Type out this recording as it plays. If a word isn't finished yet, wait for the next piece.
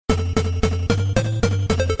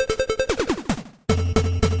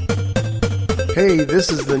Hey, this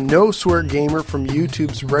is the No Swear Gamer from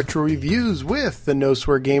YouTube's Retro Reviews with the No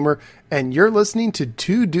Swear Gamer, and you're listening to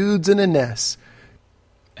Two Dudes in a NES.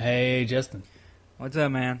 Hey, Justin. What's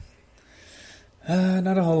up, man?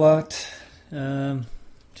 Not a whole lot.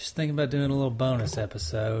 Just thinking about doing a little bonus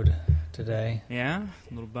episode today. Yeah?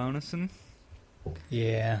 A little bonusing?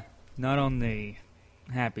 Yeah. Not on the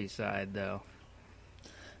happy side, though.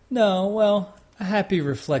 No, well, a happy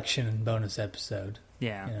reflection bonus episode.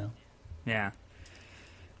 Yeah. You know. Yeah.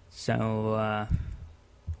 So,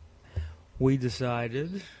 we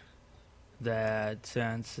decided that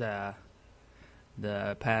since the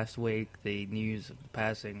past week, the news of the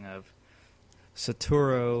passing of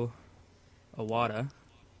Satoru Iwata,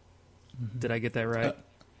 did I get that right?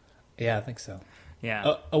 Yeah, I think so.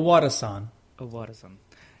 Yeah. Iwata-san. Iwata-san.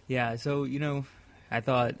 Yeah, so, I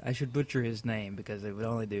thought I should butcher his name because it would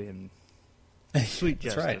only do him sweet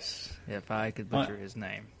That's justice if I could butcher his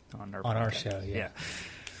name on our our podcast. show. Yeah.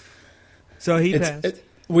 So he passed.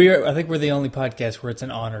 I think we're the only podcast where it's an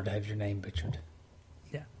honor to have your name butchered.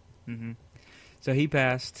 Yeah. Mm-hmm. So he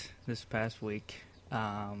passed this past week,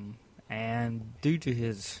 and due to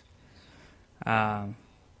his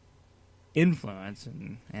influence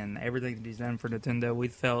and everything that he's done for Nintendo, we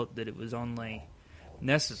felt that it was only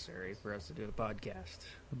necessary for us to do a podcast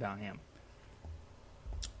about him.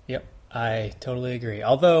 Yep, I totally agree.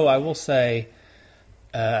 Although I will say,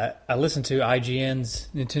 I listened to IGN's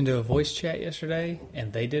Nintendo voice chat yesterday,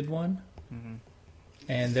 and they did one. Mm-hmm.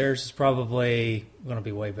 And theirs is probably going to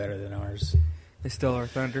be way better than ours. They stole our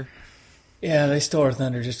thunder. Yeah, they stole our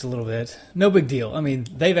thunder just a little bit. No big deal. I mean,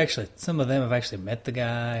 some of them have actually met the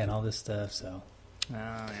guy and all this stuff, so. Oh,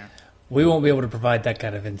 yeah. We won't be able to provide that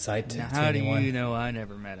kind of insight to anyone. How do you know I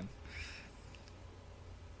never met him?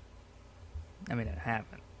 I mean, I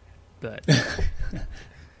haven't, but...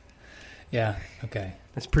 Yeah, okay.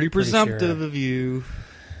 That's pretty presumptive sure. of you.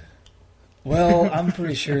 Well, I'm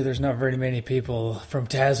pretty sure there's not very many people from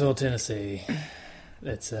Tazewell, Tennessee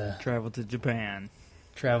that's Traveled to Japan.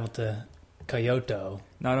 traveled to Kyoto.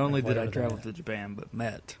 Not only did I whatever travel that to Japan, but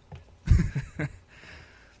met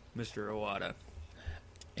Mr. Iwata.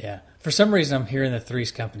 Yeah. For some reason, I'm hearing the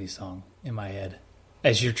Three's Company song in my head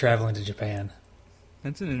as you're traveling to Japan.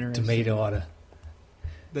 That's an interesting... To meet Iwata.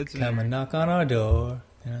 That's Come and knock on our door.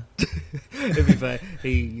 You know? It'd be fun.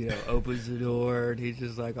 He, opens the door and he's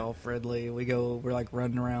just like all friendly. We're like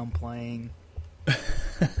running around playing.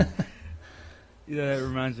 That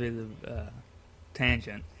reminds me of the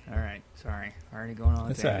tangent. All right, sorry, already going on.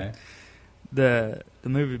 That's tangent. all right. The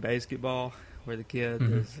movie Basketball, where the kid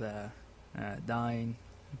is dying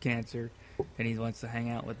of cancer, and he wants to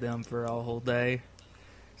hang out with them for a whole day.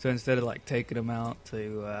 So instead of like taking him out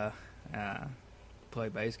to play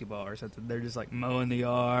basketball or something, they're just like mowing the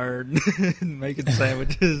yard, making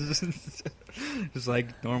sandwiches, just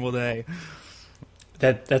like normal day.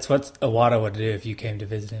 That's what Iwata would do if you came to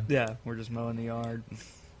visit him. Yeah, we're just mowing the yard,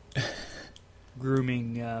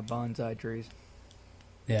 grooming bonsai trees.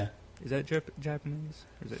 Yeah. Is that Japanese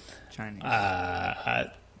or is it Chinese?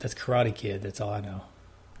 That's Karate Kid. That's all I know.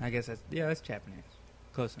 I guess that's Japanese.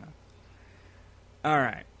 Close enough. All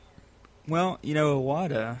right. Well,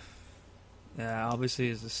 Iwata obviously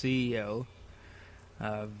is the CEO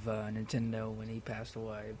of Nintendo when he passed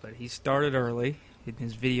away, but he started early in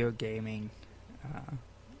his video gaming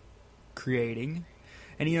creating.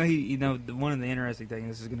 And one of the interesting things,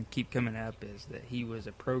 this is going to keep coming up, is that he was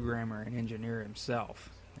a programmer and engineer himself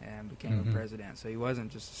and became a president. So he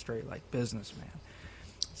wasn't just a straight businessman.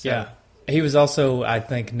 So, yeah, he was also, I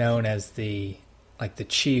think, known as the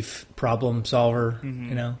chief problem solver.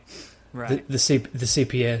 right. The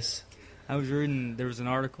CPS. I was reading, there was an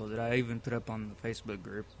article that I even put up on the Facebook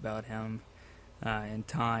group about him in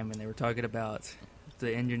Time, and they were talking about,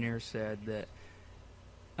 the engineer said that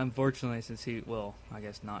unfortunately, I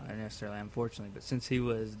guess not necessarily unfortunately, but since he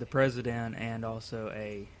was the president and also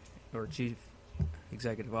chief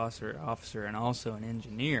executive officer and also an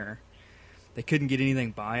engineer, they couldn't get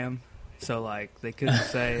anything by him. So, they couldn't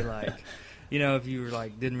say, if you were,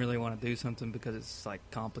 didn't really want to do something because it's,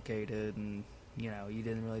 complicated and, you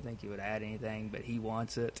didn't really think you would add anything, but he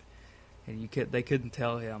wants it. And they couldn't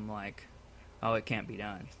tell him, oh, it can't be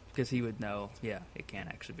done. Because he would know, it can't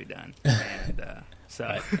actually be done. And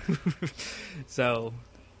so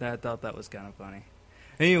I thought that was kind of funny.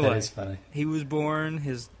 Anyway, that is funny. He was born,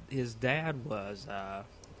 his dad was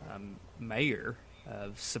mayor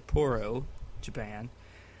of Sapporo, Japan.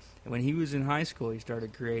 And when he was in high school, he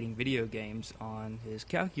started creating video games on his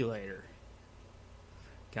calculator.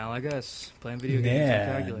 Kind of like us, playing video games on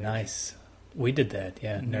calculators. Yeah, nice. We did that,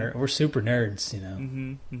 yeah. Mm-hmm. We're super nerds,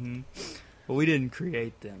 Mm-hmm, mm-hmm. Well, we didn't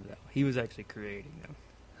create them, though. He was actually creating them.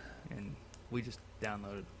 And we just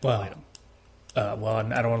downloaded Well, played them. Well,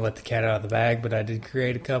 I don't want to let the cat out of the bag, but I did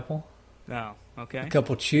create a couple. Oh, okay. A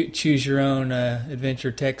couple choose your own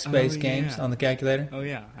adventure text-based games yeah. on the calculator. Oh,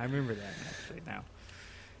 yeah. I remember that, actually, now.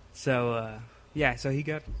 So, yeah, so he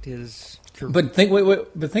got his... But think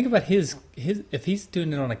about his if he's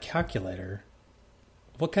doing it on a calculator.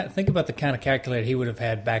 Think about the kind of calculator he would have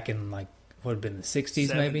had back in like what would have been the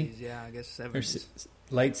 60s, maybe. Yeah, I guess Or 70s.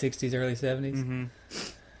 late 60s, early 70s. Mm-hmm.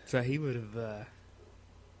 So he would have,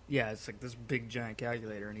 yeah, it's like this big giant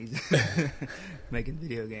calculator, and he's making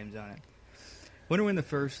video games on it. Wonder when the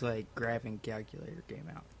first like graphing calculator came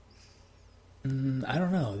out. I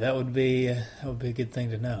don't know. That would be a good thing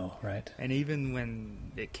to know, right? And even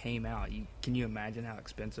when it came out, can you imagine how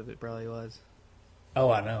expensive it probably was?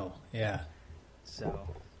 Oh, I know. Yeah. So,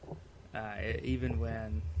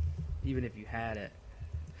 even if you had it,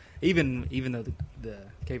 even though the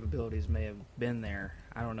capabilities may have been there,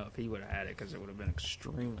 I don't know if he would have had it because it would have been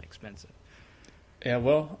extremely expensive. Yeah.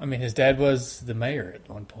 Well, I mean, his dad was the mayor at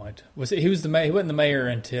one point. He was the mayor? He wasn't the mayor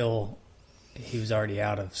until he was already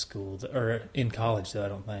out of school or in college, though. I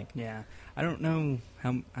don't think. Yeah, I don't know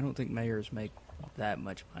how. I don't think mayors make that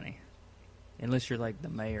much money, unless you're like the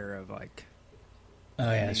mayor of like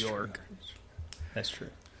New York. True. That's true.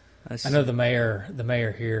 That's, I know the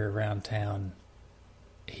mayor here around town,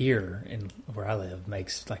 here in where I live,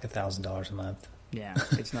 makes like $1,000 a month. Yeah,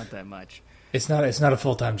 it's not that much. It's not a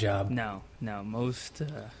full-time job. No. Most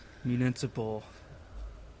municipal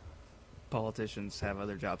politicians have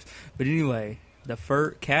other jobs. But anyway,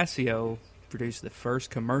 Casio produced the first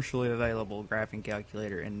commercially available graphing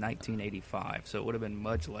calculator in 1985, so it would have been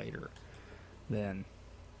much later than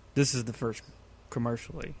this is the first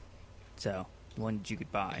commercially, so one that you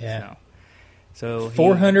could buy. Yeah. So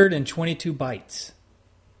 422 bytes.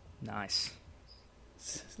 Nice.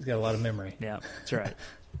 He's got a lot of memory. Yeah, that's right.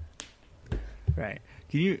 Right.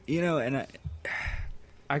 Can and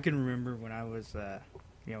I can remember when I was like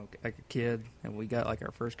a kid, and we got like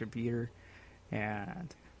our first computer,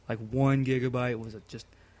 and like 1 gigabyte was just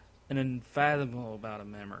an unfathomable amount of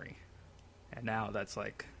memory, and now that's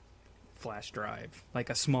like flash drive. Like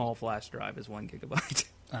a small flash drive is 1 gigabyte.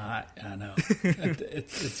 I know.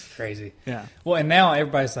 It's crazy. Yeah. Well, and now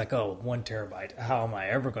everybody's like, "Oh, 1 terabyte. How am I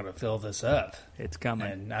ever going to fill this up?" It's coming.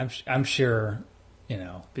 And I'm sure,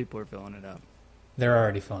 people are filling it up. they're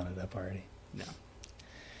already filling it up already. No.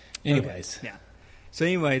 Anyways. Okay. Yeah. So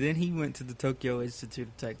anyway, then he went to the Tokyo Institute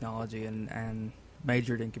of Technology and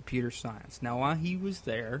majored in computer science. Now, while he was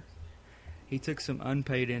there, he took some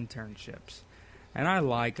unpaid internships. And I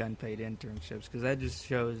like unpaid internships because that just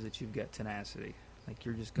shows that you've got tenacity. Like,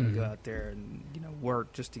 you're just going to go out there and,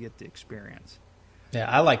 work just to get the experience. Yeah,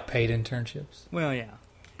 I like paid internships. Well, yeah.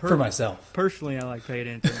 For myself. Personally, I like paid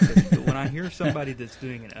internships. But when I hear somebody that's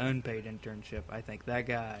doing an unpaid internship, I think that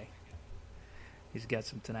guy, he's got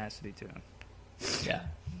some tenacity to him. Yeah.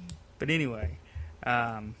 But anyway,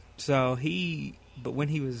 but when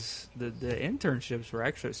he was, the internships were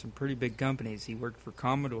actually some pretty big companies. He worked for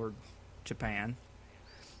Commodore Japan,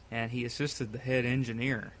 and he assisted the head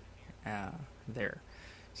engineer there.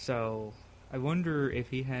 So I wonder if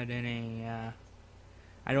he had any,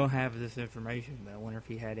 I don't have this information, but I wonder if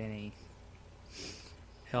he had any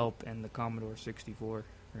help in the Commodore 64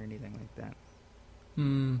 or anything like that.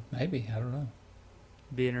 Maybe. I don't know.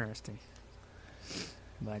 Be interesting.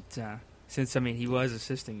 But since, he was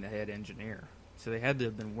assisting the head engineer, so they had to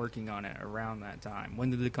have been working on it around that time. When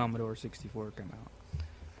did the Commodore 64 come out?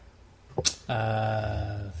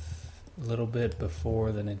 A little bit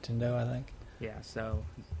before the Nintendo, I think. Yeah, so...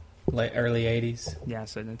 Early 80s. Yeah,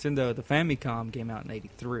 so Nintendo, the Famicom came out in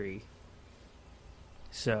 83.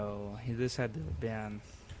 So this had to have been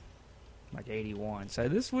like 81. So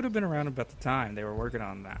this would have been around about the time they were working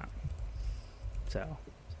on that. So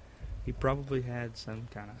he probably had some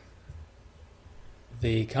kind of...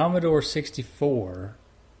 The Commodore 64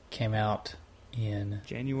 came out in...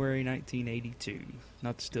 January 1982.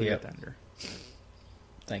 Not to steal your thunder.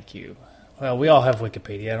 Thank you. Well, we all have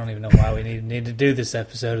Wikipedia. I don't even know why we need to do this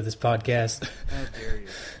episode of this podcast. How dare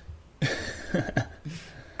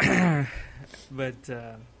you. But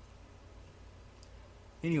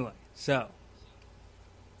anyway, so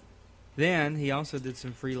then he also did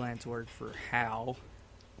some freelance work for HAL,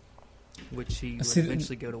 which he would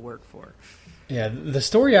eventually go to work for. Yeah, the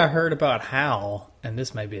story I heard about HAL, and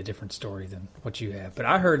this may be a different story than what you have, but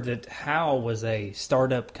I heard that HAL was a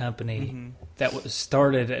startup company that was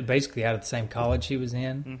started basically out of the same college he was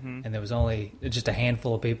in, and there was only just a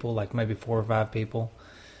handful of people, like maybe 4 or 5 people,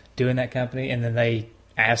 doing that company, and then they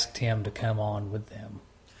asked him to come on with them.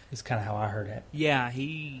 Is kind of how I heard it. Yeah,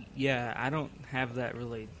 I don't have that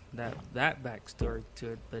really that backstory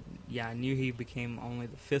to it, but yeah, I knew he became only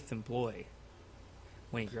the 5th employee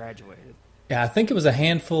when he graduated. Yeah, I think it was a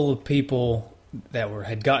handful of people that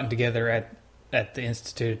had gotten together at the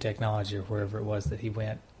Institute of Technology or wherever it was that he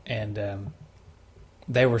went, and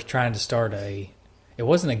they were trying to start it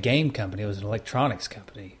wasn't a game company, it was an electronics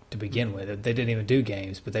company to begin with. They didn't even do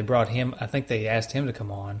games, but they brought him, I think they asked him to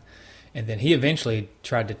come on, and then he eventually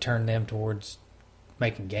tried to turn them towards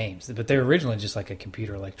making games. But they were originally just like a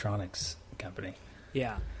computer electronics company.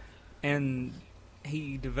 Yeah, and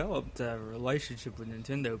he developed a relationship with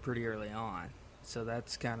Nintendo pretty early on, so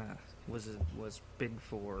that's kind of was big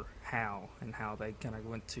for how they kind of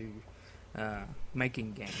went to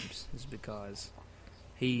making games, is because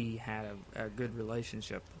he had a good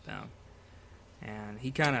relationship with them, and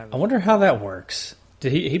he kind of. I wonder how that works.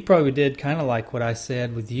 He probably did kind of like what I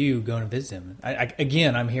said with you going to visit him.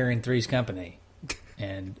 Again, I'm hearing Three's Company,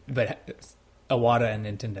 but Iwata and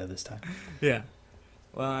Nintendo this time. Yeah.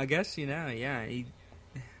 Well, I guess he had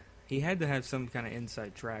to have some kind of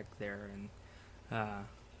inside track there, and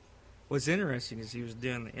what's interesting is he was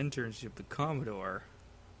doing the internship with Commodore,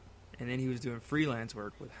 and then he was doing freelance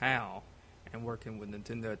work with HAL and working with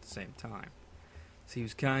Nintendo at the same time. So he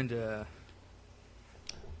was kind of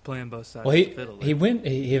playing both sides of the fiddle.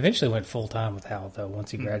 He eventually went full time with HAL though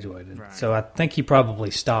once he graduated. Right. So I think he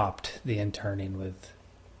probably stopped the interning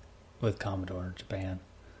with Commodore in Japan.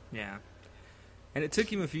 Yeah. And it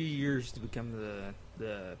took him a few years to become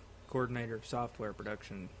the coordinator of software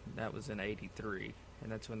production. That was in '83,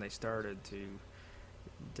 and that's when they started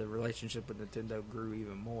the relationship with Nintendo grew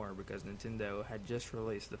even more, because Nintendo had just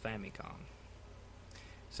released the Famicom.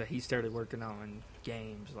 So he started working on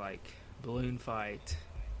games like Balloon Fight,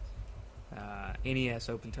 NES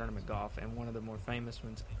Open Tournament Golf, and one of the more famous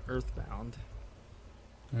ones, Earthbound.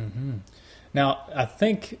 Mm-hmm. Now, I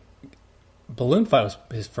think Balloon Fight was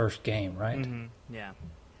his first game, right? Mm-hmm. Yeah.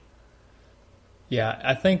 Yeah,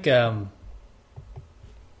 I think I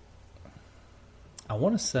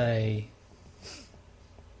want to say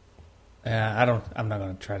I'm not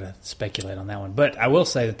going to try to speculate on that one, but I will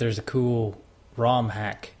say that there's a cool ROM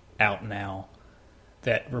hack out now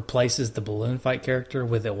that replaces the Balloon Fight character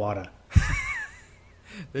with Iwata.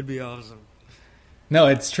 That'd be awesome. No,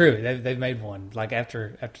 it's true. They've made one. Like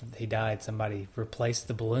after he died, somebody replaced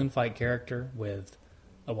the Balloon Fight character with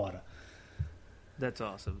Iwata. That's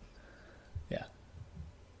awesome. Yeah.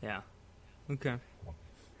 Yeah. Okay.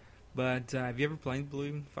 But have you ever played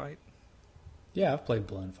Balloon Fight? Yeah, I've played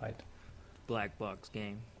Balloon Fight. Black box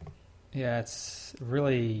game. Yeah, it's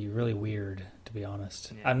really, really weird, to be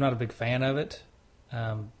honest. Yeah. I'm not a big fan of it,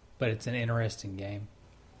 but it's an interesting game.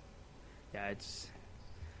 Yeah,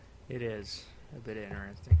 it is a bit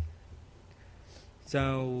interesting.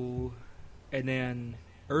 So, and then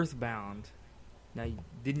Earthbound. Now,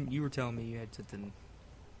 you were telling me you had something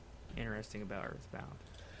interesting about Earthbound.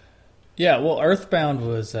 Yeah, well, Earthbound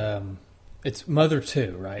was it's Mother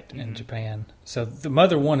 2, right, in Japan. So the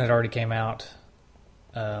Mother 1 had already came out,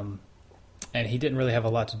 and he didn't really have a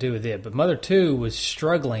lot to do with it. But Mother 2 was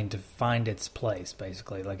struggling to find its place,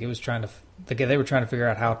 basically. Like it was trying to, they were trying to figure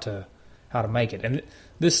out how to make it. And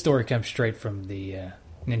this story comes straight from the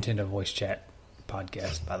Nintendo Voice Chat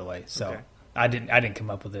podcast, by the way. So okay. I didn't come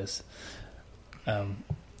up with this.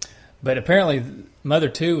 But apparently, Mother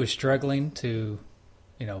 2 was struggling to,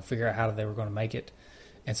 figure out how they were going to make it.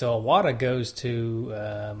 And so Iwata goes to,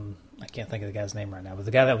 I can't think of the guy's name right now, but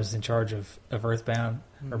the guy that was in charge of Earthbound,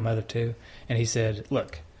 or Mother 2, and he said,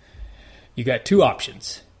 look, you got two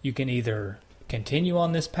options. You can either continue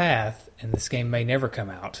on this path, and this game may never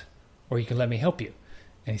come out, or you can let me help you.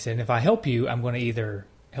 And he said, if I help you, I'm going to either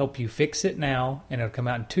help you fix it now, and it'll come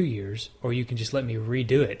out in 2 years, or you can just let me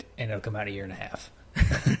redo it, and it'll come out in 1.5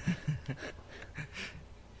 years.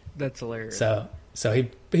 That's hilarious. So he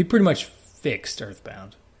pretty much fixed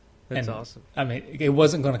Earthbound. That's awesome. I mean, it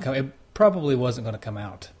probably wasn't going to come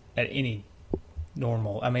out at any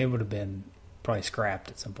normal. I mean, it would have been probably scrapped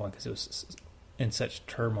at some point because it was in such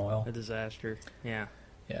turmoil. A disaster. Yeah.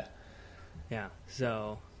 Yeah. Yeah.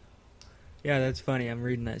 So, yeah, that's funny. I'm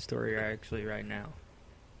reading that story actually right now.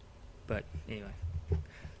 But anyway,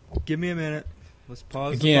 give me a minute. Let's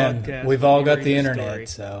pause Again, the podcast. we've all got the internet, story.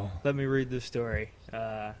 so Let me read this story.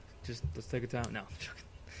 Just let's take a time. No,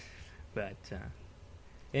 but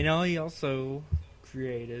and he also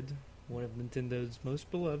created one of Nintendo's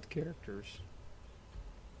most beloved characters,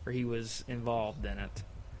 or he was involved in it.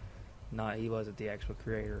 He wasn't the actual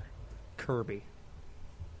creator. Kirby.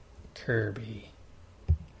 Kirby.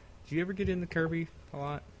 Did you ever get into Kirby a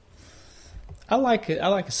lot? I like it. I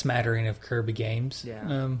like a smattering of Kirby games.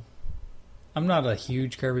 Yeah. I'm not a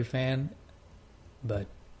huge Kirby fan, but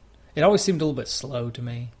it always seemed a little bit slow to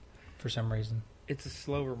me for some reason. It's a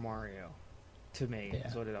slower Mario, to me. Yeah.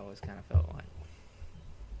 Is what it always kind of felt like.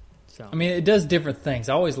 So I mean, it does different things.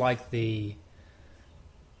 I always like the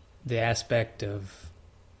aspect of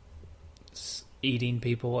eating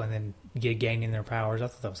people and then gaining their powers. I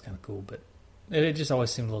thought that was kind of cool, but it just always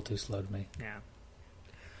seemed a little too slow to me. yeah.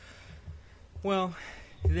 Well,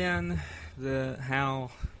 then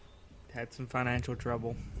HAL had some financial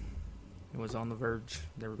trouble. It was on the verge.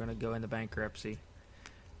 They were going to go into bankruptcy.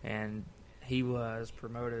 And he was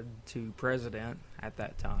promoted to president at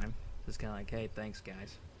that time. It's kind of like, hey, thanks,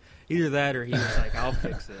 guys. Either that or he was like, I'll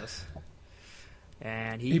fix this.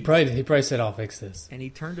 And He probably said, I'll fix this. And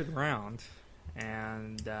he turned it around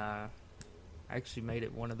and actually made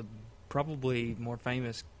it one of the probably more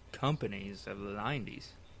famous companies of the 90s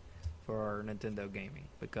for Nintendo gaming,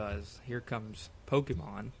 because here comes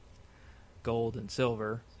Pokemon Gold and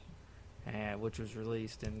Silver, which was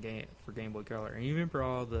released for Game Boy Color. And you remember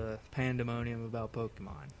all the pandemonium about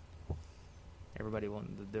Pokemon? Everybody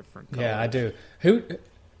wanted the different colors. Yeah, I do. Who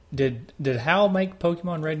did HAL make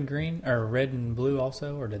Pokemon Red and Green or Red and Blue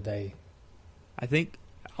also, or did they? I think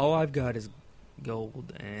all I've got is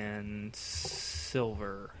Gold and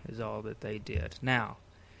Silver is all that they did. Now,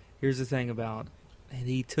 here's the thing about, and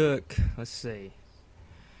he took,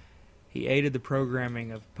 he aided the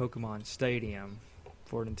programming of Pokemon Stadium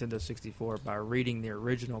for Nintendo 64 by reading the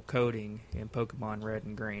original coding in Pokemon Red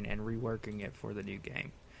and Green and reworking it for the new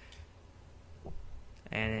game.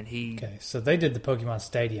 And then he... Okay, so they did the Pokemon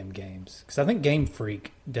Stadium games. Because I think Game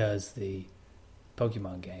Freak does the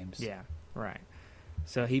Pokemon games. Yeah, right.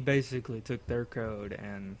 So he basically took their code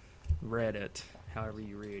and read it however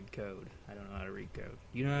you read code. I don't know how to read code.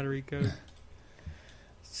 You know how to read code?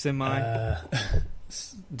 Semi?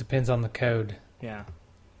 Depends on the code. Yeah.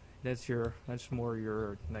 That's more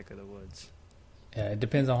your neck of the woods. Yeah, it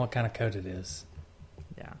depends on what kind of code it is.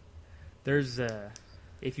 Yeah. There's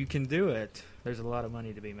if you can do it, there's a lot of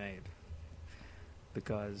money to be made.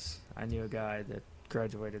 Because I knew a guy that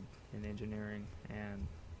graduated in engineering, and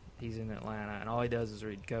he's in Atlanta, and all he does is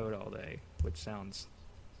read code all day, which sounds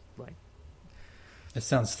like... It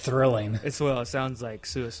sounds thrilling. It sounds like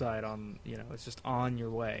suicide it's just on your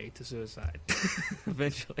way to suicide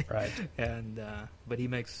eventually. Right. And, but he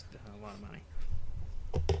makes a lot of money.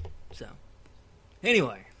 So,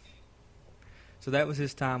 anyway. So that was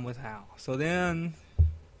his time with HAL. So then,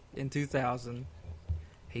 in 2000,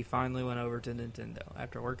 he finally went over to Nintendo.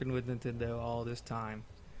 After working with Nintendo all this time,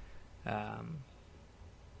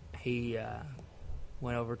 he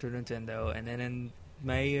went over to Nintendo, and then in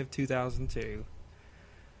May of 2002,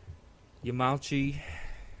 Yamauchi,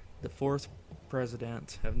 the fourth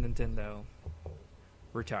president of Nintendo,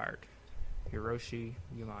 retired. Hiroshi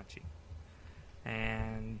Yamauchi.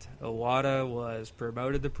 And Iwata was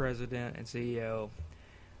promoted to president and CEO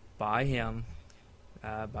by him,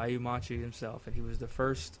 by Yamauchi himself, and he was the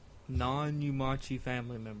first non-Yamauchi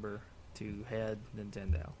family member to head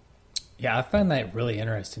Nintendo. Yeah, I found that really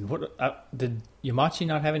interesting. Did Yamauchi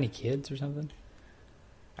not have any kids or something?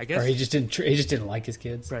 I guess, or he just didn't like his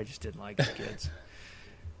kids. Probably just didn't like his kids.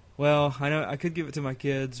 Well, I know I could give it to my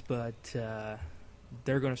kids, but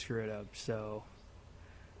they're going to screw it up. So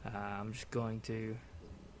I'm just going to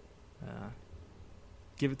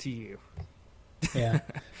give it to you. Yeah.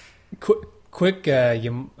 Quick,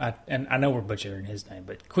 and I know we're butchering his name,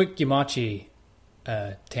 but quick Yamauchi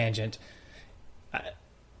tangent. I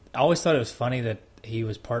always thought it was funny that he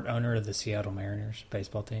was part owner of the Seattle Mariners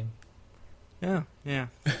baseball team. Yeah.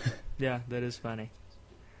 Yeah, that is funny.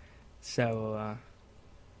 So,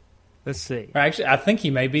 let's see. Actually, I think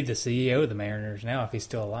he may be the CEO of the Mariners now if he's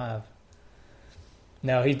still alive.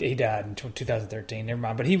 No, he died in 2013. Never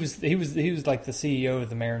mind. But he was like the CEO of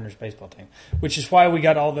the Mariners baseball team, which is why we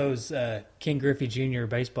got all those King Griffey Jr.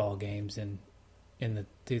 baseball games in the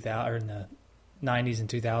 2000 or in the 90s and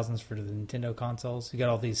 2000s for the Nintendo consoles. You got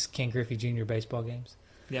all these King Griffey Jr. baseball games.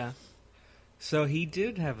 Yeah. So he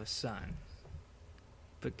did have a son.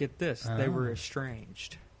 But get this, they were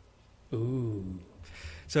estranged. Ooh.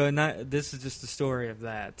 So this is just the story of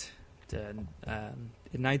that. In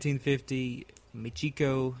 1950,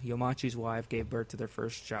 Michiko Yamauchi's wife gave birth to their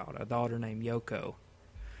first child, a daughter named Yoko.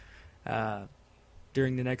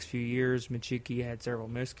 During the next few years, Michiki had several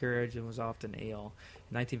miscarriages and was often ill.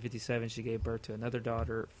 In 1957, she gave birth to another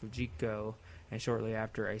daughter, Fujiko, and shortly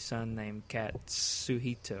after, a son named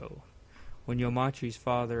Katsuhito. When Yamauchi's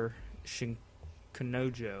father,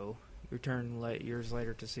 Shinkonojo, returned years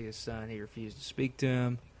later to see his son, he refused to speak to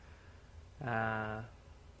him.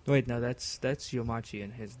 Wait, no, that's Yomachi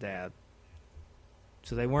and his dad.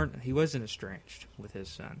 So he wasn't estranged with his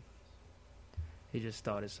son. He just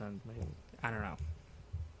thought his son maybe, I don't know.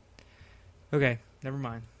 Okay, never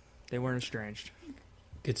mind. They weren't estranged.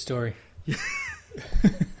 Good story.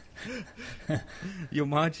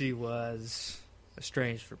 Yomachi was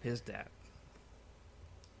estranged from his dad.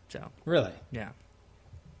 So, Really? yeah.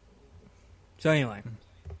 So anyway.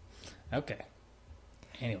 Okay.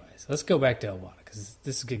 Anyways, let's go back to Iwata because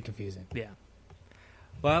this is getting confusing. Yeah.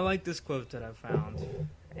 Well, I like this quote that I found,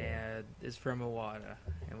 and it's from Iwata,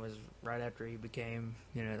 and was right after he became,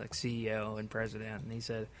 like CEO and president. And he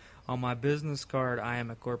said, "On my business card, I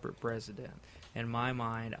am a corporate president. In my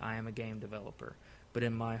mind, I am a game developer, but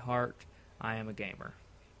in my heart, I am a gamer."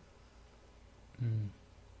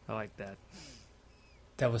 I like that.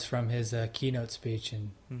 That was from his keynote speech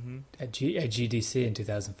at GDC in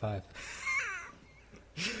 2005.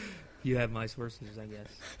 You have my sources, I guess.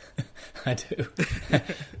 I do.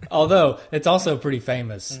 Although, it's also a pretty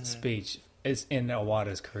famous speech. It's in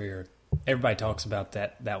Iwata's career. Everybody talks about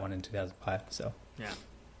that one in 2005. So yeah.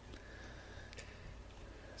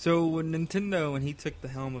 So when he took the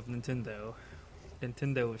helm of Nintendo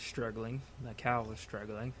was struggling. Like Hal was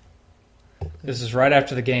struggling. this is right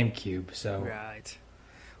after the GameCube. So Right.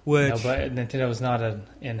 Which, but Nintendo was not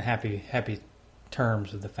in happy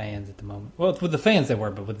terms with the fans at the moment. Well, with the fans they were,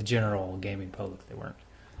 but with the general gaming public they weren't.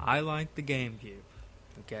 I like the GameCube.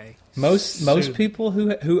 Okay. Most people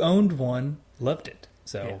who owned one loved it.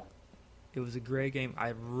 So Yeah. It was a great game.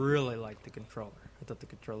 I really liked the controller. I thought the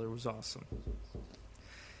controller was awesome.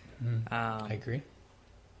 I agree.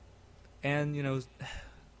 And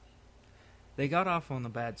they got off on a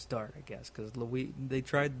bad start, I guess, because they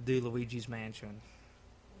tried to do Luigi's Mansion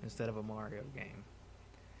instead of a Mario game,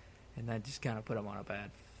 and that just kind of put them on a bad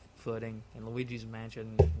footing. And Luigi's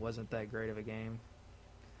Mansion wasn't that great of a game,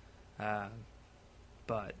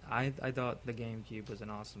 but I thought the GameCube was an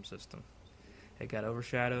awesome system. It got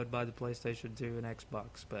overshadowed by the PlayStation 2 and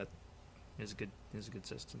Xbox, but it was a good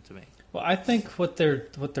system to me. Well, I think what their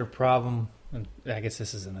problem, and I guess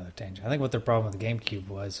this is another tangent. I think what their problem with the GameCube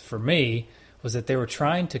was, for me, was that they were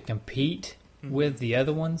trying to compete with the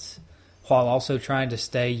other ones while also trying to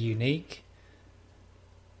stay unique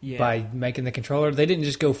by making the controller. They didn't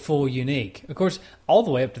just go full unique. Of course, all the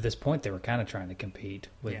way up to this point, they were kind of trying to compete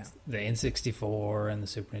with the N64 and the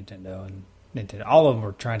Super Nintendo and Nintendo. All of them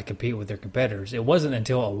were trying to compete with their competitors. It wasn't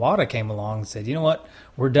until Iwata came along and said, "You know what?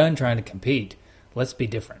 We're done trying to compete. Let's be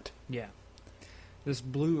different." Yeah. This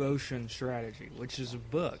Blue Ocean Strategy, which is a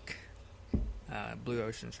book, Blue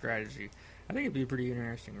Ocean Strategy. I think it'd be a pretty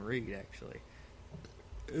interesting read, actually.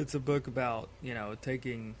 It's a book about,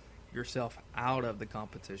 taking yourself out of the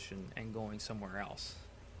competition and going somewhere else.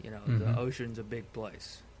 The ocean's a big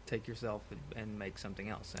place. Take yourself and make something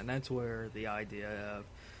else. And that's where the idea of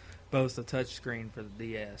both the touchscreen for the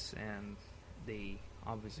DS and the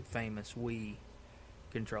obviously famous Wii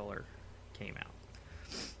controller came out.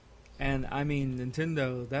 And I mean,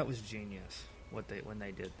 Nintendo, that was genius when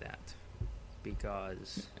they did that,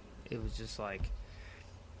 because it was just like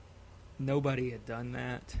nobody had done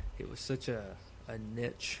that. It was such a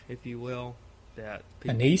niche, if you will, that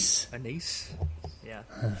A niece, yeah.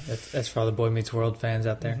 That's for all the Boy Meets World fans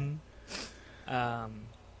out there.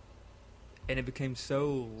 And it became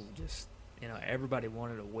so just, everybody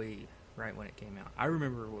wanted a Wii right when it came out. I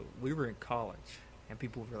remember we were in college and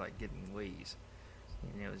people were like getting Wiis,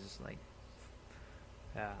 and it was just like,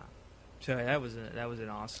 so that was an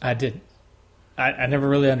awesome. I never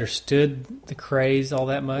really understood the craze all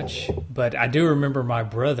that much, but I do remember my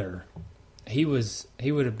brother. He would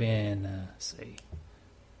have been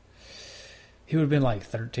he would have been like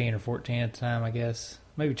 13 or 14 at the time, I guess,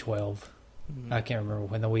 maybe 12. I can't remember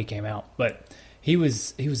when the Wii came out, but he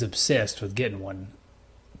was obsessed with getting one,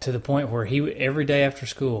 to the point where every day after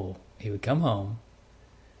school he would come home.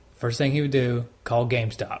 First thing he would do, call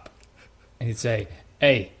GameStop, and he'd say,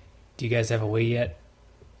 "Hey, do you guys have a Wii yet?"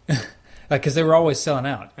 Because they were always selling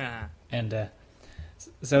out, and they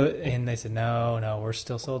said, "No, we're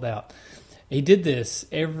still sold out." He did this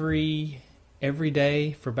every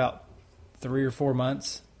day for about 3 or 4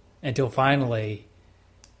 months until finally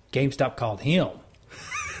GameStop called him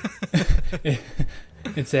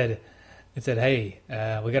and said, "Hey,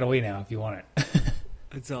 we got a Wii now if you want it."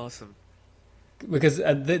 It's awesome. Because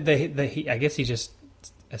I guess he just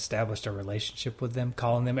established a relationship with them,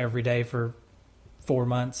 calling them every day for 4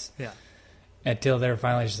 months. Yeah. Until they're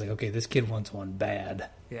finally just like, "Okay, this kid wants one bad."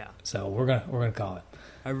 Yeah. So we're gonna call it.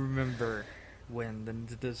 I remember when the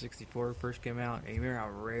Nintendo 64 first came out, and you remember how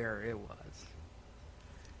rare it was.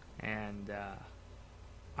 And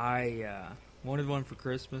wanted one for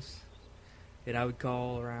Christmas, and I would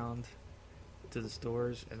call around to the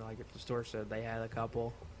stores, and like if the store said they had a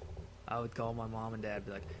couple, I would call my mom and dad and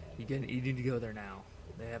be like, you need to go there now.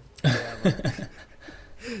 They have them."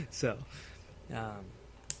 So,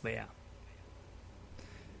 but yeah.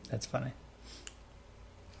 That's funny.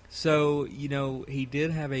 So, he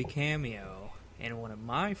did have a cameo in one of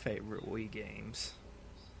my favorite Wii games,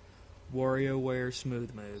 WarioWare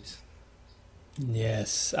Smooth Moves.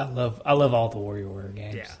 Yes, I love all the WarioWare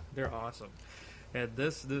games. Yeah, they're awesome. And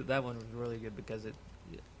that one was really good because it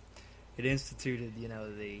instituted,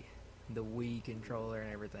 the Wii controller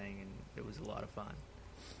and everything, and it was a lot of fun.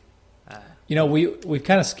 We've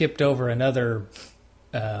kind of skipped over another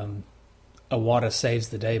Iwata saves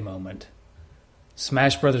the day moment.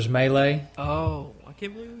 Smash Brothers Melee. Oh, I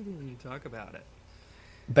can't believe we didn't even talk about it.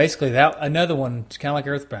 Basically, that another one, kind of like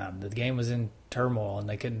Earthbound. The game was in turmoil, and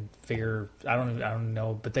they couldn't figure. I don't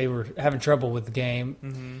know, but they were having trouble with the game.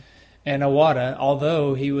 Mm-hmm. And Iwata,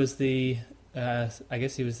 although he was I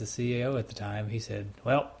guess he was the CEO at the time, he said,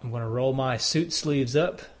 "Well, I'm going to roll my suit sleeves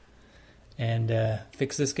up and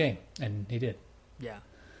fix this game," and he did. Yeah,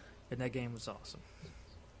 and that game was awesome.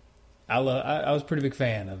 I was a pretty big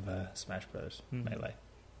fan of Smash Brothers Melee.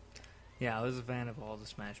 Yeah, I was a fan of all the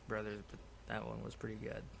Smash Brothers, but that one was pretty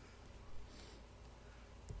good.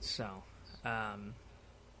 So,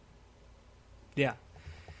 yeah.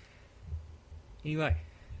 Anyway,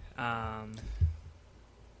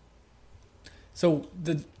 so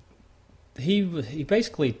he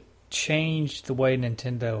basically changed the way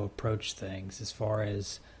Nintendo approached things as far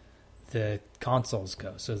as the consoles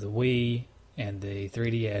go. So the Wii and the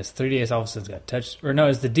 3DS. 3DS all of a sudden got touch, or no, it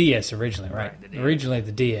was the DS originally, right? Originally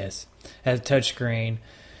the DS had a touch screen,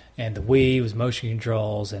 and the Wii was motion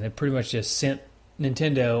controls, and it pretty much just sent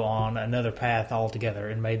Nintendo on another path altogether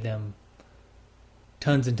and made them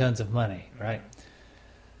tons and tons of money, right?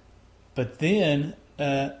 But then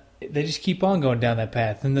they just keep on going down that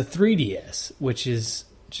path. And the 3DS, which is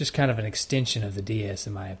just kind of an extension of the DS,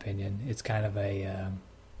 in my opinion, it's kind of a...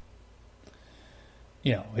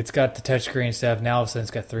 it's got the touchscreen stuff. Now all of a sudden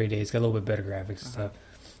it's got 3D. It's got a little bit better graphics and stuff.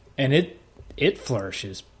 And it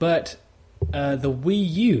flourishes. But the Wii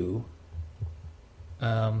U,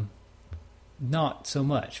 not so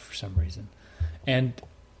much for some reason. And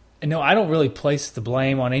no, I don't really place the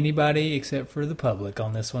blame on anybody except for the public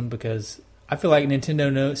on this one, because I feel like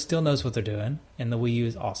Nintendo still knows what they're doing, and the Wii U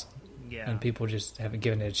is awesome. Yeah. And people just haven't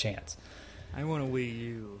given it a chance. I want a Wii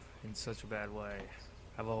U in such a bad way.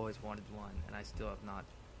 I've always wanted one, and I still have not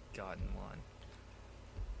gotten one.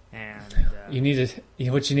 And you need to.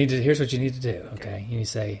 Here's what you need to do. Okay, you need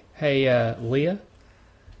to say, "Hey, Leah,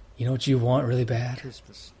 you know what you want really bad?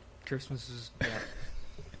 Christmas. Christmas is. Yeah,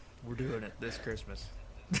 we're doing it this Christmas.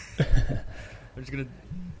 Here's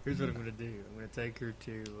what I'm gonna do. I'm gonna take her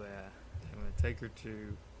to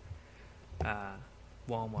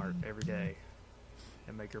Walmart every day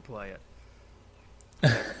and make her play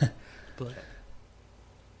it.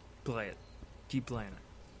 Play it. Keep playing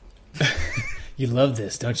it. You love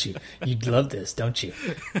this, don't you? You love this, don't you?"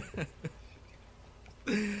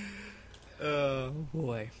 Oh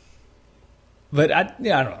boy. But I don't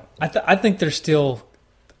know. I think they're still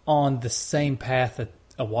on the same path that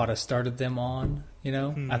Iwata started them on.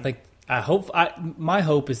 My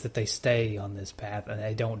hope is that they stay on this path and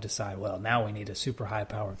they don't decide, well, now we need a super high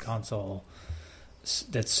powered console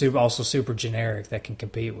that's also super generic that can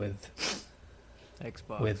compete with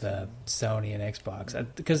Xbox, with Sony and Xbox.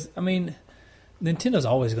 Because Nintendo's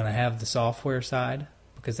always going to have the software side,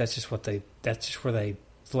 because that's just where they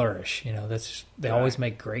flourish. They always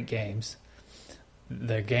make great games.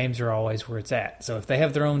 Their games are always where it's at. So if they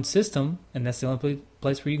have their own system and that's the only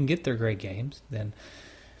place where you can get their great games, then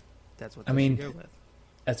that's what they should go with.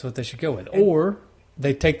 That's what they should go with. Or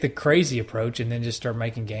they take the crazy approach and then just start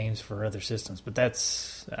making games for other systems. But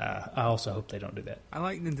that's I also hope they don't do that. I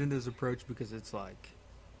like Nintendo's approach because it's like,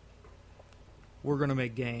 we're going to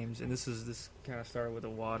make games, and this kind of started with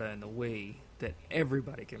Iwata and the Wii, that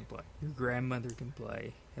everybody can play. Your grandmother can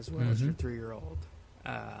play as well as your 3-year-old.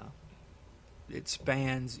 It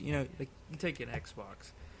spans, like you take an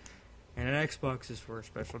Xbox, and an Xbox is for a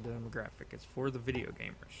special demographic. It's for the video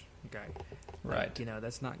gamers, okay? Right.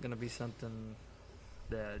 That's not going to be something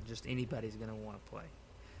that just anybody's going to want to play.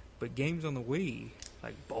 But games on the Wii,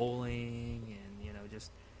 like bowling and,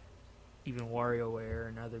 just even WarioWare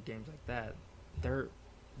and other games like that, they're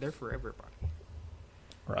for everybody.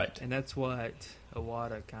 Right. And that's what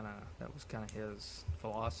Iwata that was kind of his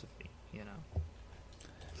philosophy,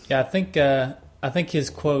 Yeah, I think his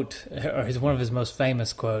quote, or one of his most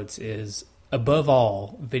famous quotes, is, "Above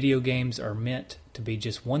all, video games are meant to be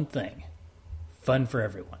just one thing: fun for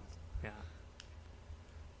everyone. Yeah.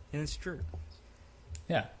 And it's true.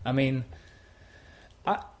 Yeah, I mean,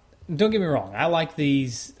 don't get me wrong. I like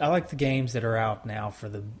these. I like the games that are out now for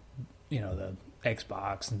the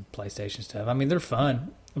Xbox and PlayStation stuff. I mean, they're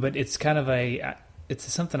fun, but it's kind of it's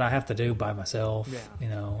something I have to do by myself.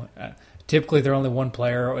 Yeah. Typically they're only one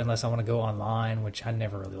player unless I want to go online, which I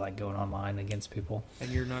never really like going online against people. And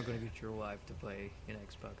you're not going to get your wife to play an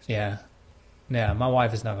Xbox game. Yeah, my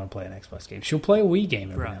wife is not going to play an Xbox game. She'll play a Wii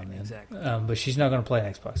game every now and then, exactly. But she's not going to play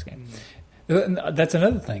an Xbox game. Mm-hmm. That's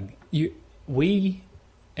another thing. Wii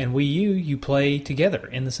and Wii U, you play together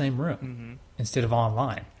in the same room instead of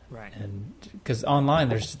online. Right. And because online,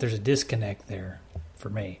 there's a disconnect there for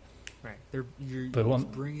me. Right. You're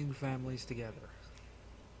bringing families together.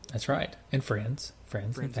 That's right. And friends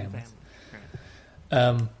and families.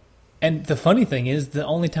 Right. And the funny thing is, the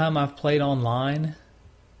only time I've played online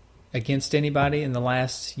against anybody in the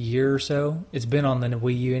last year or so, it's been on the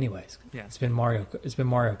Wii U anyways. Yeah. It's been Mario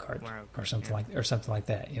Kart or something like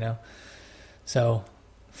that, So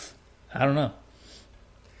I don't know.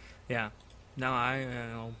 Yeah. No, I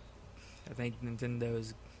think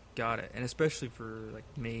Nintendo's got it, and especially for like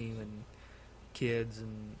me and kids,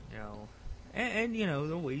 and and the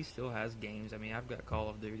Wii still has games. I mean, I've got Call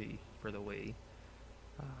of Duty for the Wii.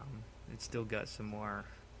 It's still got some more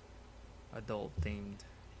adult-themed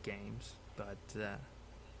games, but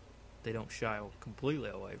they don't shy completely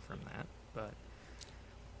away from that. But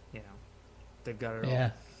they've got it all.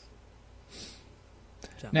 Yeah.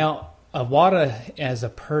 So. Now, Iwata as a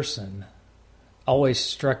person always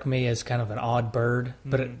struck me as kind of an odd bird,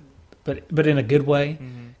 but in a good way,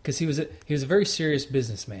 because he was a very serious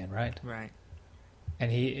businessman, right? Right.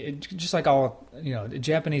 And he just like all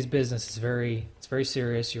Japanese business is very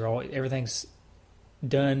serious. Everything's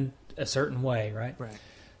done a certain way, right? Right.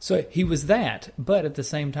 So he was that, but at the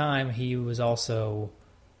same time he was also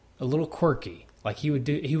a little quirky. Like he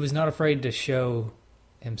was not afraid to show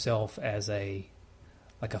himself as a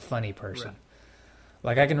funny person. Right.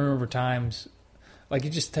 Like I can remember times, like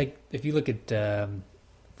if you look at some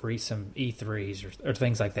E3s or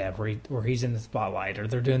things like that, where he's in the spotlight, or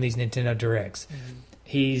they're doing these Nintendo Directs,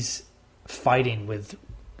 he's fighting with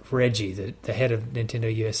Reggie, the head of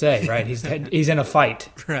Nintendo USA, right? He's in a fight,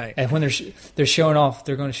 right? And when they're showing off,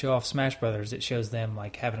 they're going to show off Smash Brothers. It shows them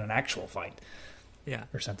like having an actual fight,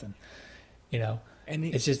 or something, And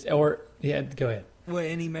it's just go ahead. Well,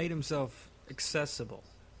 and he made himself accessible.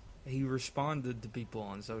 He responded to people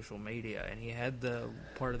on social media, and he had the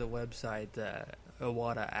part of the website that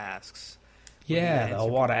Iwata Asks. Yeah, the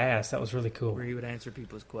Iwata Asks. That was really cool. Where he would answer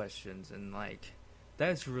people's questions, and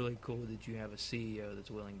that's really cool that you have a CEO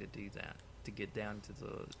that's willing to do that, to get down to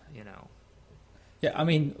the, Yeah, I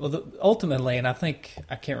mean, ultimately, and I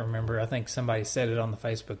can't remember. I think somebody said it on the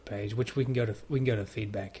Facebook page, which we can go to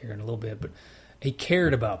feedback here in a little bit. But he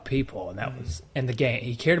cared about people, and that was the game.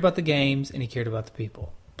 He cared about the games, and he cared about the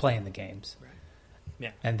people playing the games. Right.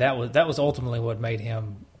 Yeah. And that was ultimately what made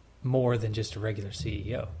him more than just a regular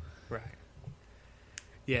CEO. Right.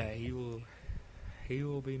 Yeah, he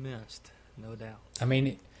will be missed, no doubt. I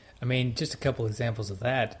mean, just a couple examples of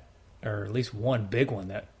that, or at least one big one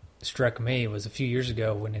that struck me was a few years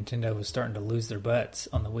ago when Nintendo was starting to lose their butts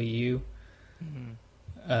on the Wii U.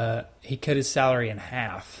 He cut his salary in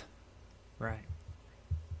half, right,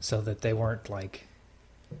 so that they weren't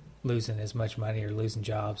losing as much money or losing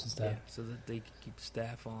jobs and stuff. Yeah, so that they could keep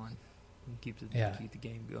staff on and keep the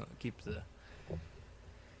game going, keep the.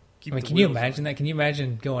 Can you imagine that? Can you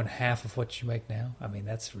imagine going half of what you make now? I mean,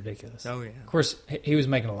 that's ridiculous. Oh yeah. Of course, he was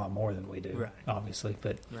making a lot more than we do, right? Obviously,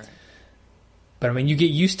 but right. But I mean, you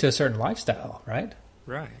get used to a certain lifestyle, right?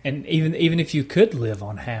 Right. And even if you could live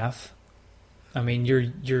on half, I mean,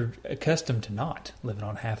 you're accustomed to not living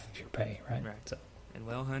on half of your pay, right? Right. So, and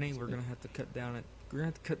honey, we're gonna have to cut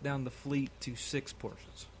down the fleet to 6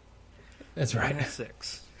 portions. That's right.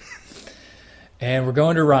 6. And we're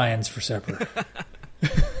going to Ryan's for supper.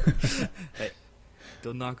 Hey,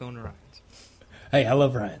 don't knock on Ryan's. Hey, I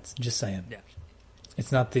love Ryan's. Just saying. Yeah.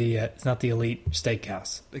 It's not the elite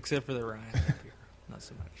steakhouse. Except for the Ryan up here, not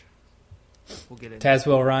so much. We'll get into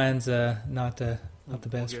Tazewell Ryan's not the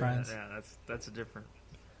best Ryan's. Yeah, that's a different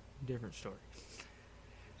story.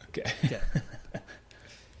 Okay. Yeah.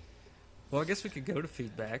 Well, I guess we could go to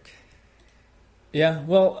feedback. Yeah.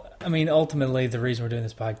 Well, I mean, ultimately, the reason we're doing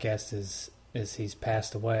this podcast is he's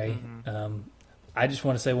passed away. I just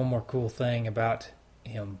want to say one more cool thing about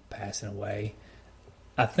him passing away.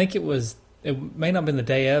 I think it may not have been the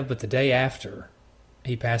day of, but the day after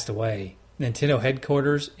he passed away, Nintendo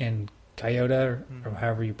headquarters in Kyoto, or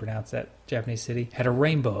however you pronounce that Japanese city, had a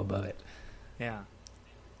rainbow above it. Yeah.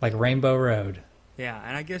 Like Rainbow Road. Yeah,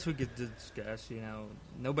 and I guess we could discuss,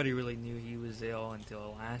 nobody really knew he was ill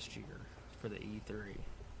until last year for the E3.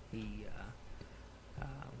 He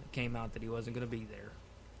it came out that he wasn't going to be there.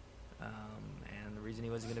 And the reason he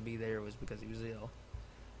wasn't going to be there was because he was ill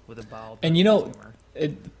with a bowel And tumor.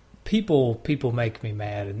 people make me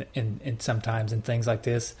mad and sometimes in things like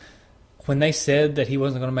this. When they said that he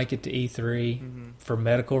wasn't going to make it to E3 for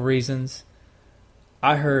medical reasons,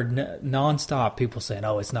 I heard nonstop people saying,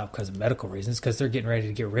 "Oh, it's not because of medical reasons, because they're getting ready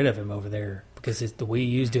to get rid of him over there because the Wii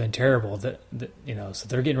U's doing terrible. So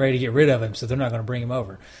they're getting ready to get rid of him, so they're not going to bring him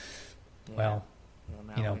over." Yeah. Well,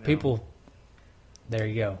 now we know. people. There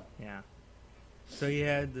you go. Yeah. So he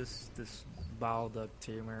had this bile duct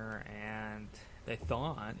tumor, and they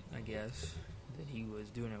thought, I guess, that he was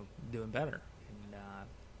doing better, and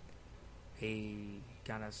he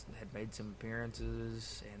kind of had made some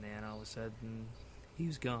appearances, and then all of a sudden he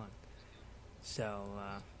was gone. So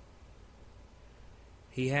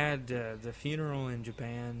he had the funeral in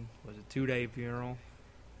Japan was a 2-day funeral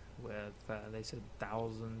with they said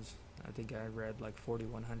thousands. I think I read like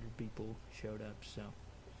 4,100 people showed up. So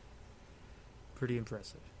pretty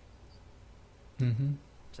impressive. Mm-hmm.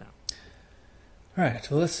 So All right.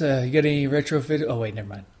 Well, let's. You got any retrofit? Oh wait, never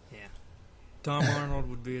mind. yeah, Tom Arnold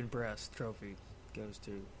would be impressed. Trophy goes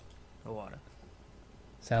to Iwata.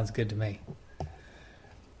 Sounds good to me. All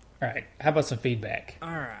right. How about some feedback? All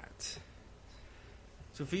right.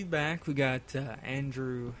 So feedback, we got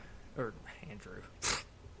Andrew,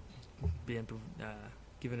 being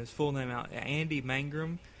giving his full name out, Andy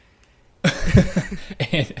Mangrum.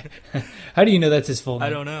 How do you know that's his full name? I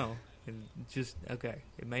don't know.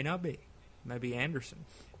 It may not be. It may be Anderson.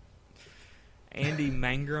 Andy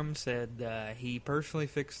Mangrum said he personally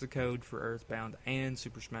fixed the code for Earthbound and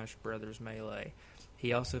Super Smash Bros. Melee.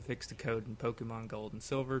 He also fixed the code in Pokemon Gold and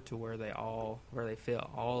Silver to where they fit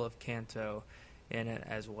all of Kanto in it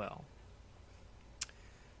as well.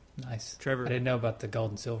 Nice. Trevor, I didn't know about the gold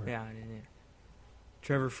and silver. Yeah, I didn't either.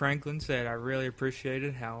 Trevor Franklin said, I really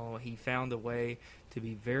appreciated how he found a way to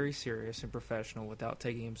be very serious and professional without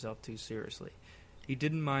taking himself too seriously. He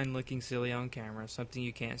didn't mind looking silly on camera, something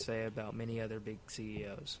you can't say about many other big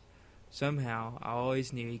CEOs. Somehow, I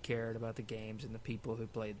always knew he cared about the games and the people who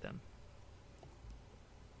played them.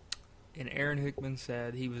 And Aaron Hickman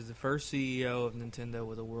said he was the first CEO of Nintendo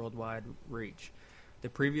with a worldwide reach. The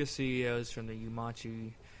previous CEOs from the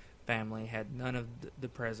Yamachi family had none of the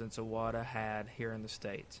presence Iwata had here in the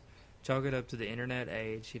States. Chalk it up to the internet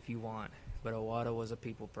age if you want, but Iwata was a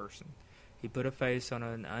people person. He put a face on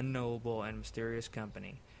an unknowable and mysterious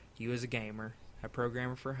company. He was a gamer, a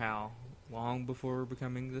programmer for HAL, long before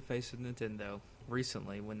becoming the face of Nintendo.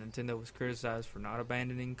 Recently, when Nintendo was criticized for not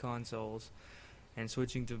abandoning consoles and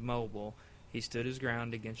switching to mobile, he stood his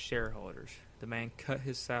ground against shareholders. The man cut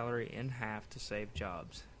his salary in half to save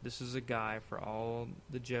jobs. This is a guy, for all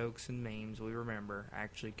the jokes and memes we remember,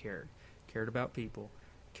 actually cared. Cared about people,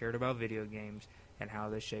 cared about video games, and how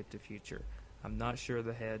they shaped the future. I'm not sure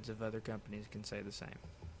the heads of other companies can say the same.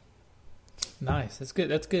 Nice. That's good.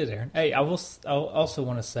 That's good, Aaron. Hey, I'll also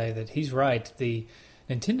want to say that he's right. The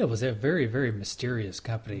Nintendo was a very, very mysterious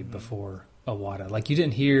company before Iwata. Like you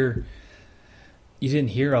didn't hear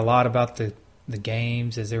a lot about the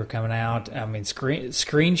games as they were coming out. I mean,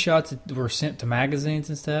 screenshots that were sent to magazines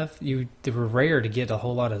and stuff. They were rare to get a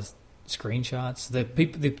whole lot of screenshots.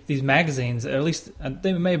 These magazines, at least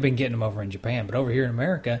they may have been getting them over in Japan, but over here in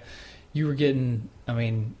America, you were getting. I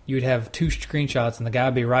mean, you would have 2 screenshots, and the guy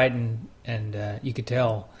would be writing, and you could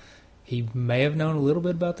tell he may have known a little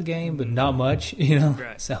bit about the game, but not much.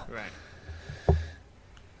 Right. So. Right.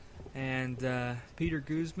 And Peter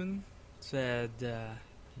Guzman said,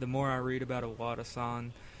 the more I read about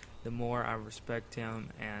Iwata-san, the more I respect him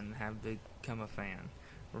and have become a fan.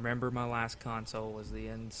 Remember, my last console was the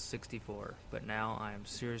N64, but now I am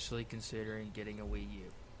seriously considering getting a Wii U.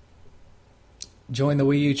 Join the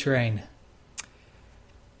Wii U train.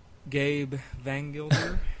 Gabe Van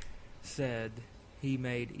Gilder said he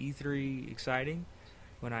made E3 exciting.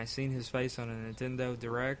 When I seen his face on a Nintendo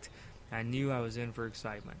Direct, I knew I was in for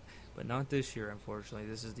excitement. But not this year, unfortunately.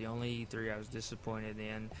 This is the only E3 I was disappointed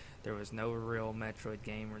in. There was no real Metroid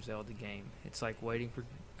game or Zelda game. It's like waiting for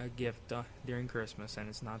a gift during Christmas, and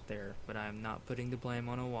it's not there. But I am not putting the blame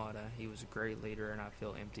on Iwata. He was a great leader, and I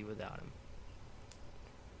feel empty without him.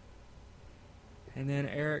 And then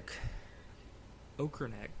Eric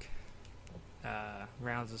Okernek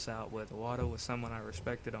rounds us out with Iwata was someone I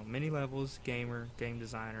respected on many levels, gamer, game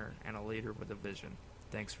designer, and a leader with a vision.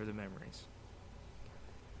 Thanks for the memories.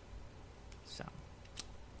 So,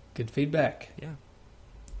 Good feedback. yeah.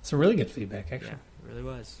 Some really good feedback, actually. Yeah, it really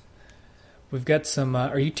was. We've got some.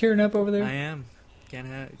 Are you tearing up over there? I am. Can't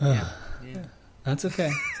have. Yeah. That's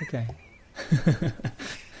okay. It's okay.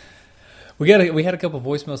 We had a couple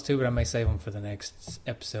voicemails too, but I may save them for the next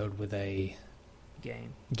episode with a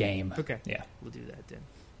game. Okay. Yeah. We'll do that then.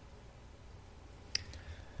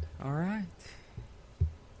 All right.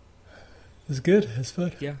 It's good. It's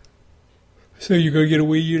fun. Yeah. So you're going to get a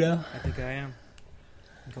Wii U now? I think I am.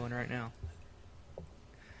 I'm going right now.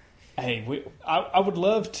 Hey, I would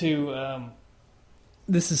love to...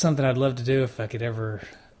 this is something I'd love to do if I could ever,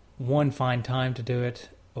 one, find time to do it,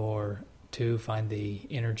 or two, find the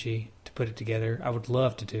energy to put it together. I would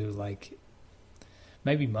love to do, like,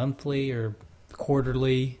 maybe monthly or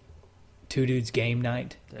quarterly Two Dudes game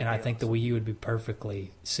night. That'd And I be think the awesome. Wii U would be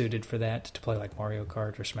perfectly suited for that, to play like Mario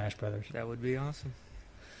Kart or Smash Brothers. That would be awesome.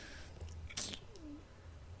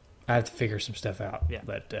 I have to figure some stuff out. Yeah.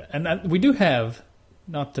 But we do have,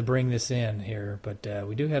 not to bring this in here, but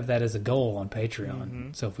we do have that as a goal on Patreon.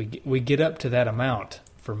 Mhm. So if we get up to that amount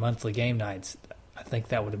for monthly game nights, I think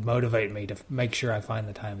that would motivate me to make sure I find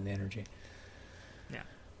the time and the energy. Yeah.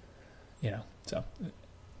 You know, so.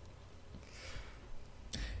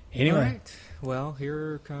 Anyway. All right. Well,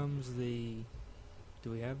 here comes the...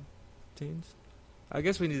 Do we have tunes? I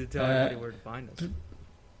guess we need to tell everybody where to find us.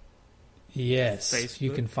 Yes. Facebook?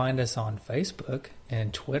 You can find us on Facebook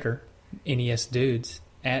and Twitter, NES Dudes,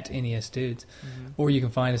 at NES Dudes. Mhm. Or you can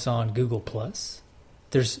find us on Google Plus.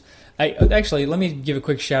 Actually, let me give a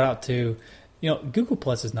quick shout out to, Google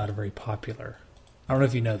Plus is not a very popular. I don't know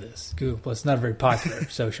if you know this. Google Plus is not a very popular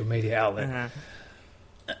social media outlet. Uh-huh.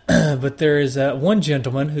 But there is one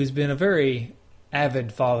gentleman who's been a very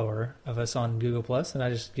avid follower of us on Google Plus, and I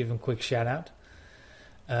just give him a quick shout out.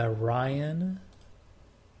 Ryan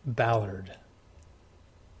Ballard,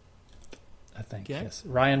 I think. Okay. Yes,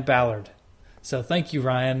 Ryan Ballard. So thank you,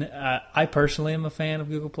 Ryan. I personally am a fan of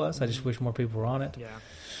Google Plus. I just wish more people were on it.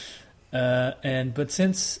 Yeah. But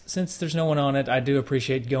since there's no one on it, I do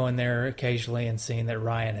appreciate going there occasionally and seeing that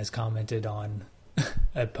Ryan has commented on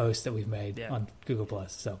a post that we've made on Google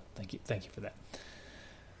Plus. So thank you for that.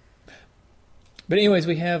 But anyways,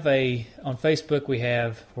 we have on Facebook, we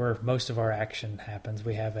have where most of our action happens.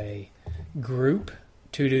 We have a group,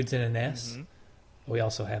 Two Dudes in an S. Mhm. We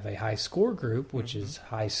also have a high score group, which is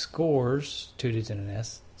High Scores, Two Dudes in an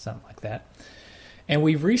S, something like that. And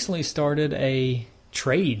we've recently started a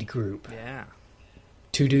trade group, Yeah.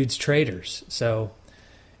 Two Dudes Traders. So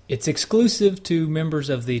it's exclusive to members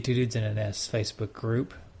of the Two Dudes in an S Facebook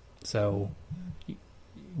group. So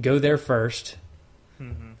go there first.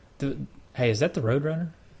 Mm-hmm. Hey, is that the Roadrunner?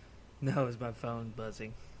 No, it's my phone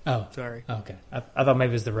buzzing. Oh, Sorry. okay. I thought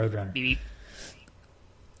maybe it was the Roadrunner. Beep.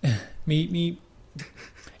 Meep.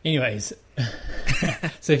 Anyways,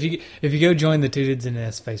 so if you go join the Two Dudes in an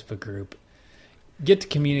S Facebook group, get to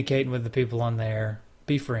communicating with the people on there,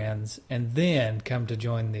 be friends, and then come to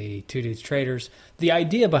join the Two Dudes Traders. The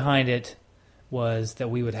idea behind it was that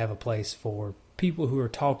we would have a place for people who are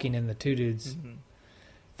talking in the Two Dudes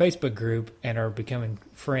Facebook group and are becoming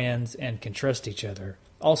friends and can trust each other.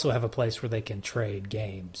 Also have a place where they can trade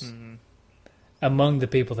games among the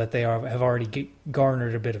people that they have already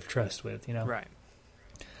garnered a bit of trust with. Right.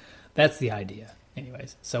 That's the idea.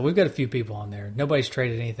 Anyways, so we've got a few people on there. Nobody's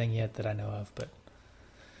traded anything yet that I know of, but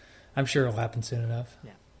I'm sure it'll happen soon enough.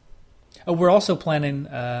 Yeah. Oh, we're also planning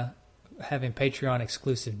having Patreon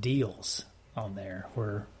exclusive deals on there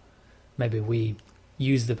where maybe we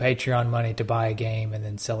use the Patreon money to buy a game and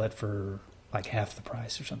then sell it for like half the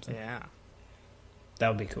price or something. Yeah. That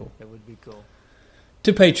would be cool. That would be cool.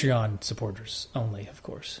 To Patreon supporters only, of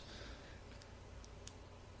course.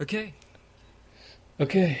 Okay.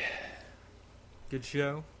 Good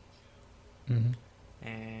show. Mm-hmm.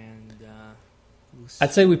 And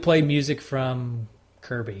I'd say we play music from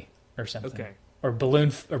Kirby or something. Okay. Or Balloon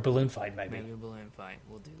Fight, maybe. Maybe a balloon fight.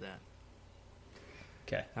 We'll do that.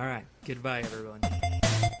 Okay. All right. Goodbye, everyone.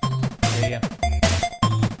 There you go.